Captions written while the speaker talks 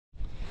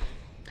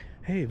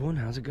Hey everyone,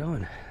 how's it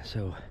going?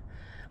 So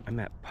I'm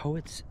at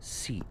Poet's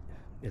Seat.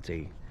 It's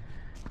a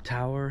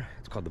tower.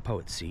 It's called the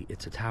Poet's Seat.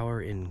 It's a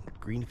tower in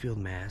Greenfield,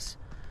 Mass.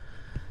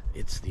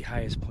 It's the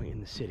highest point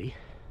in the city,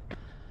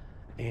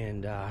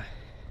 and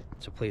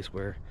it's a place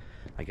where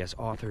I guess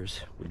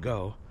authors would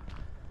go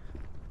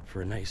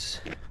for a nice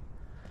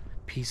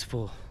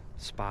peaceful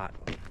spot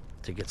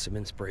to get some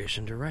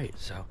inspiration to write.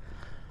 So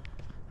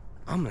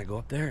I'm gonna go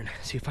up there and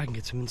see if I can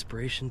get some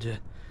inspiration to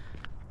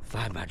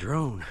fly by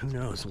drone. Who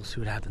knows? We'll see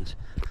what happens.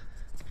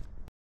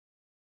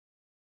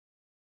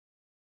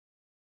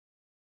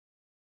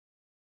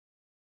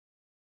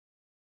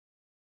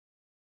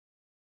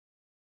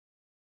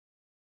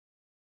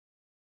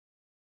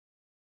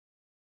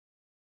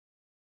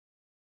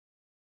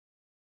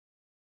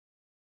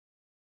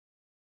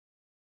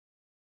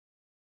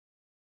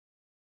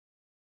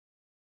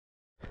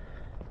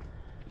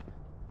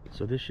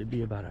 So this should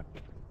be about a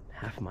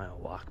half-mile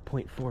walk,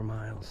 0.4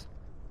 miles.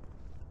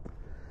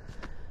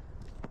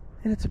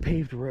 And it's a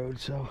paved road,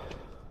 so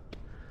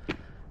it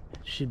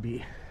should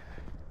be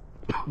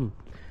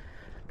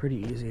pretty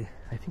easy.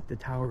 I think the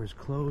tower is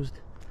closed.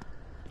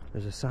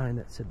 There's a sign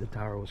that said the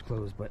tower was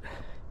closed, but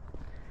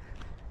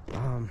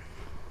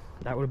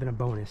that would have been a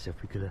bonus if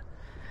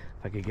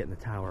I could get in the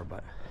tower,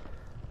 but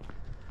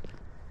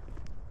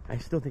I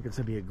still think it's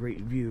gonna be a great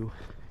view.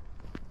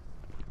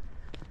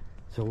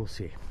 So we'll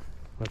see.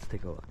 Let's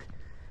take a look.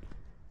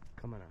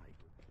 Come on out.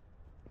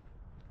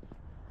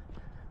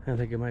 I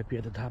think it might be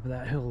at the top of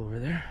that hill over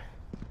there.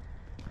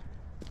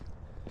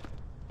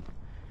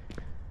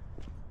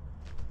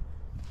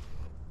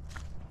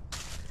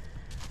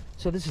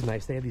 So this is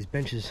nice. They have these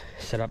benches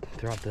set up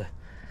throughout the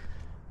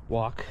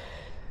walk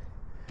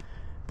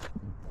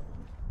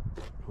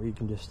where you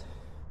can just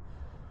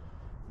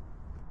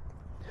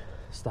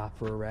stop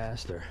for a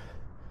rest or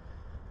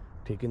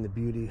take in the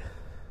beauty,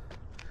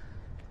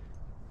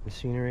 the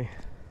scenery.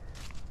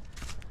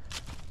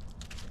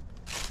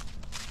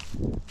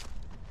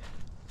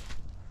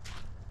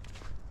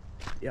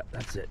 Yep,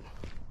 that's it.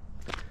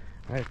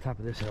 Right at the top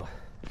of this hill.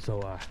 So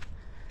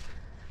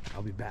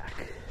I'll be back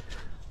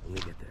when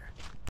we get there.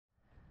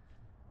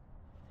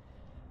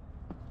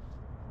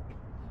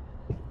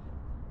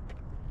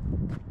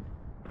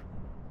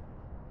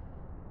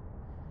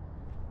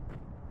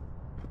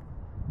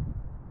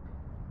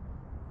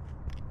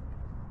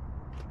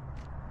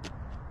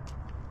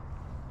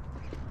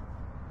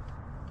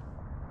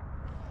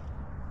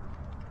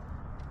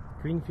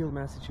 Greenfield,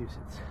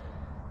 Massachusetts.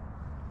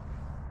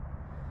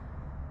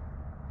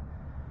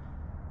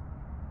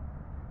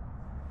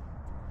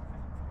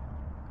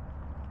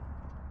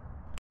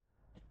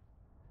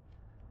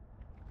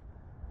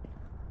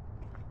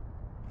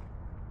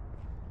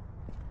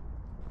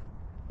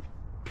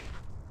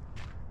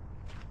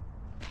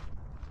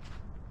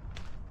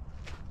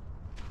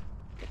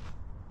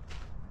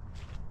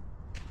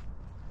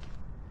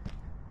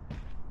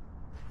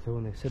 So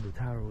when they said the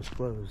tower was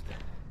closed,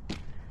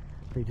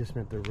 they just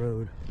meant the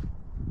road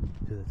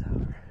to the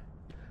tower.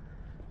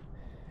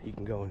 You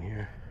can go in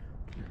here.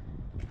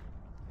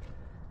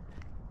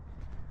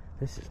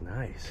 This is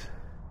nice.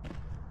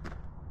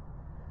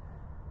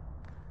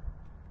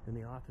 And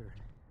the author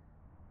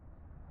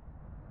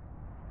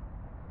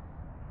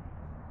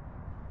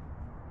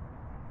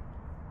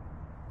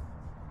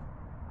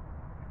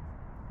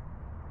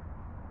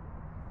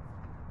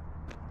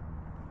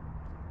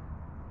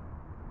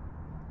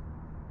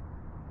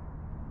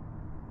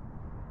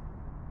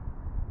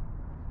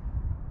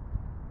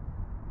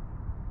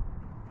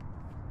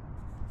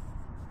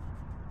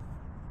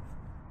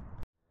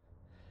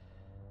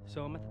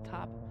So I'm at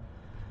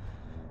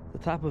the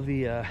top of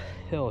the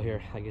hill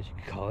here, I guess you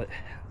could call it,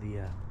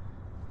 the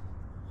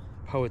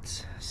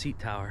Poet's Seat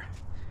Tower,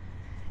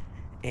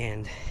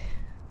 and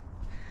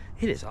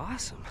it is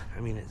awesome. I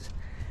mean, it's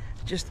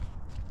just,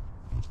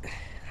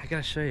 I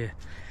gotta show you,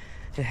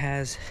 it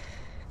has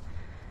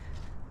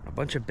a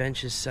bunch of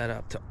benches set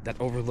up that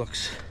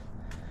overlooks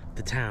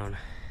the town.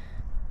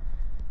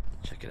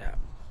 Check it out.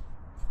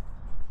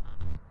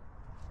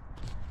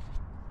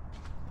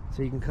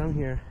 So you can come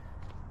here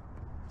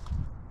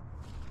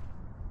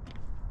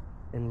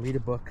and read a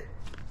book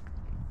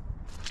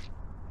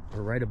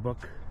or write a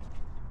book,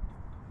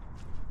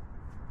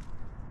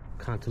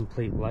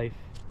 contemplate life,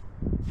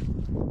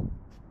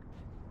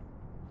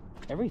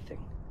 everything.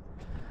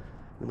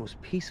 The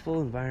most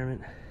peaceful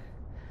environment.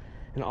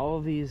 And all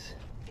of these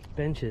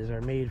benches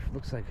are made,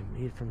 looks like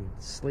made from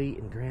slate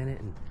and granite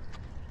and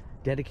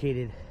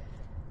dedicated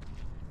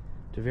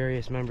to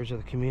various members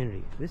of the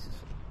community. This is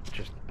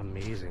just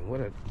amazing.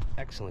 What an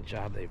excellent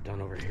job they've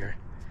done over here.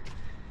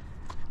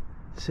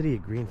 The city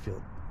of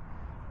Greenfield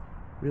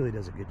really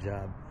does a good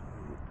job.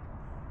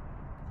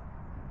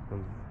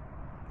 I'm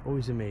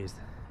always amazed.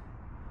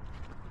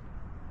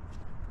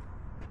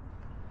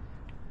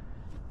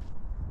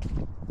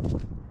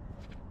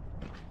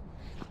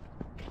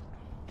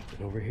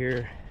 And over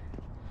here,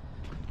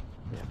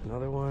 we have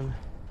another one.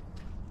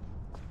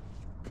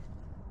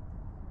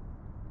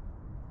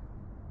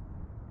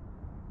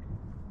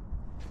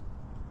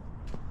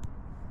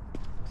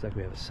 Looks like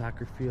we have a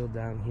soccer field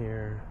down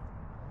here.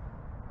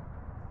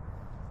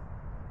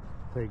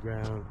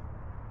 Playground.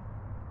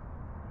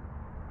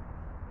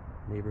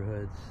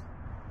 Neighborhoods.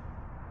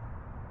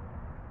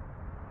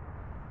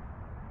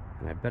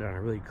 And I bet on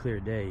a really clear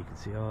day you can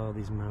see all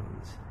these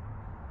mountains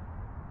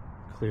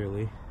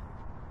clearly.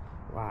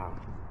 Wow.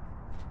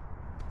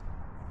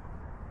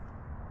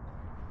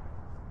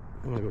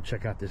 I'm gonna go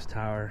check out this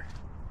tower.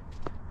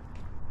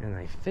 And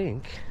I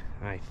think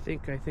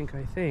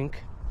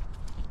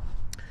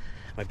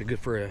might be good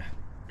for a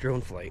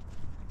drone flight.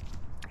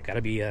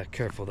 Gotta be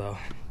careful though.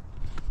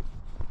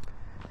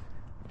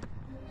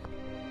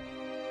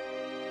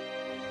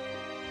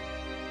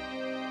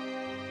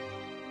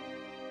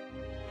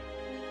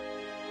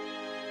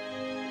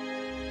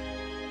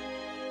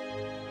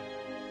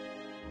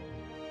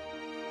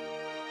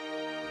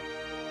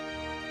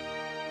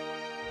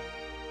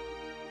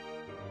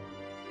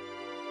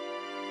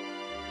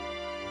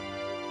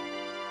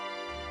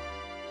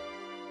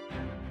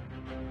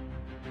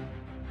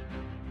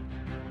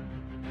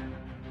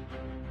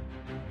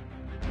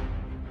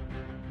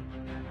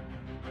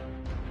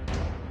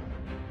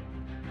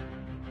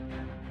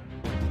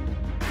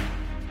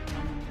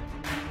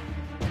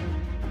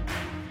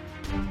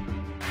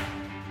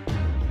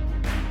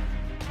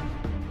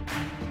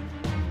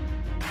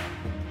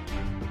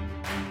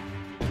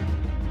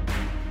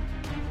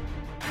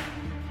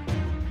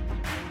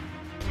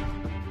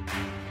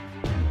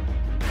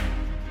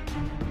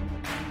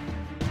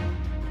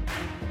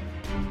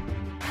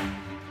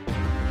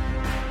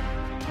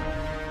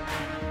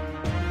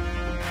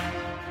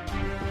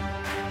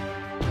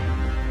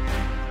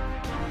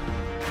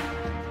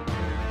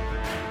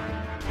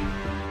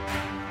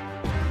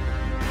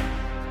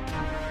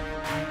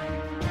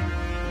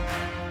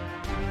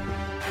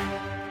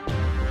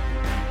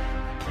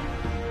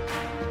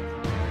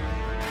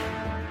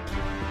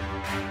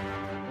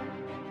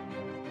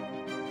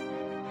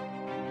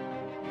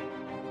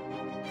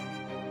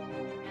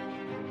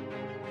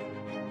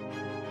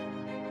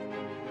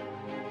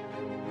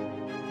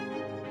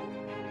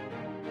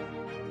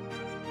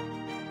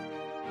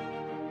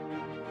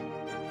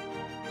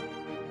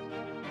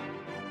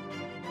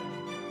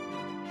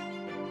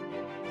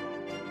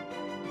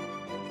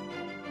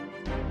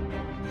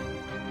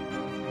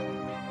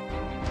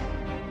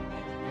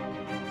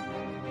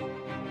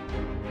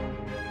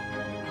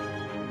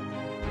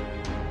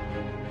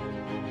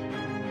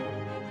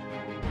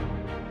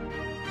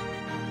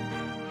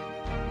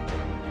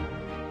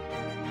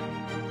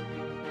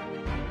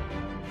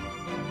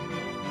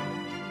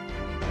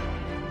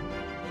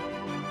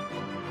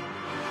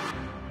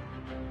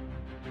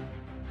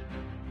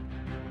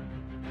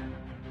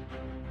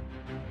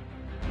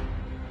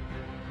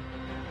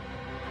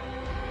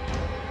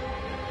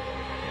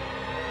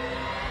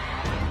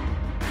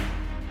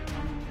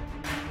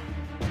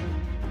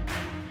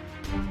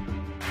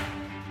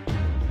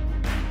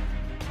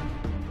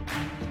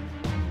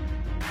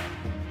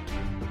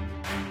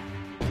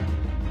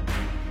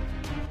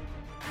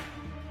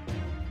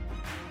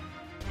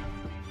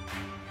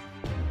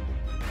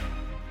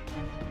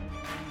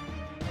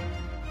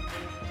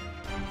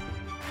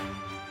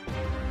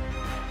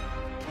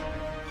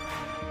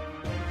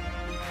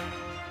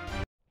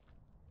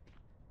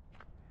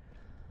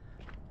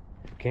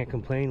 Can't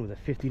complain with a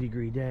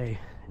 50-degree day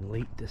in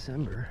late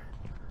December.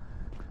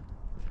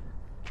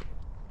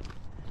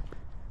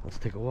 Let's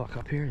take a walk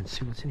up here and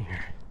see what's in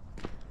here.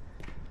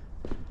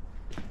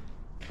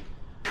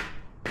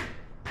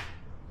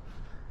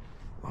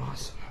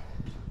 Awesome.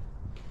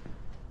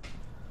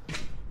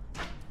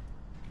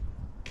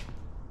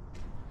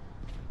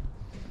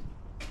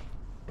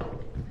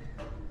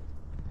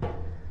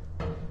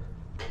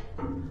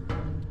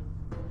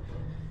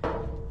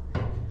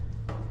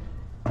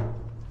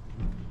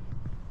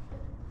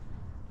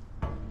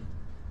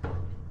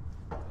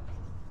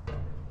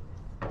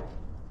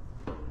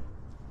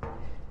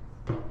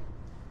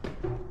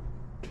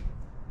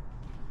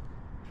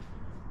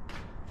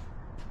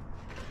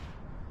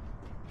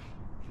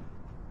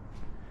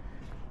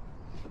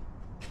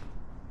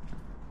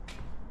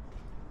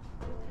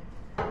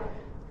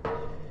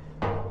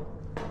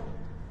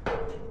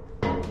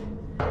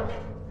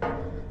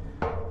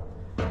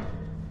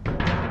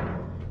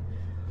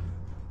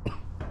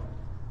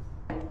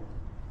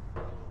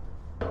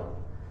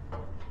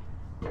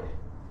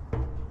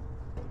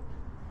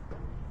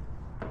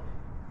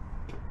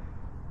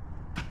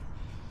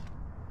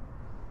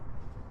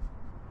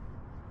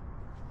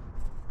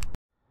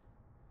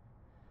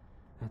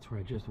 That's where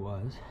I just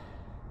was.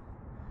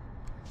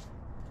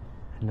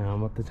 Now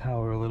I'm up the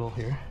tower a little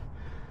here.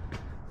 I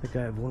think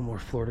I have one more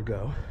floor to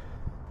go.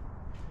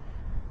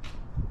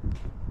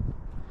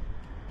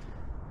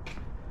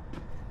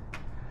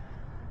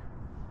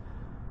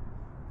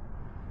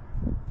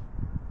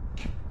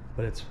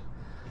 But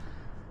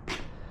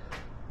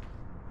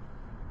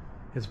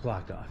it's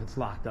blocked off. It's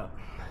locked up.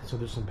 So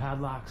there's some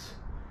padlocks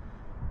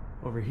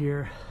over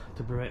here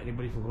to prevent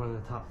anybody from going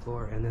to the top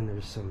floor, and then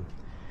there's some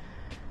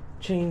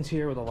chains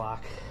here with a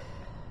lock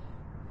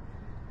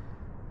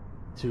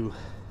to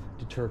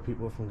deter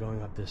people from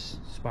going up this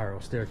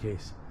spiral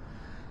staircase.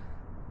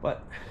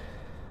 But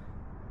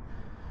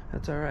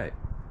that's all right.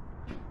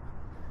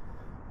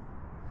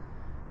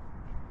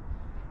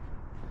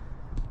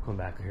 Come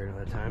back here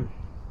another time.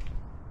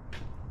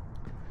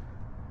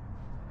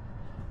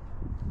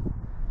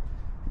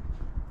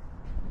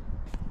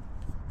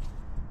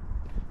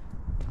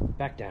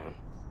 Back down.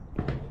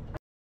 I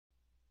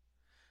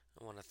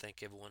want to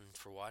thank everyone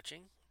for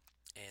watching,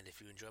 and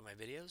if you enjoy my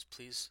videos,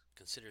 please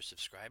consider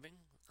subscribing.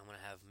 I'm going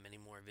to have many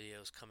more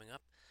videos coming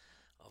up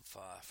of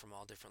from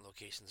all different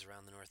locations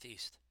around the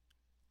Northeast.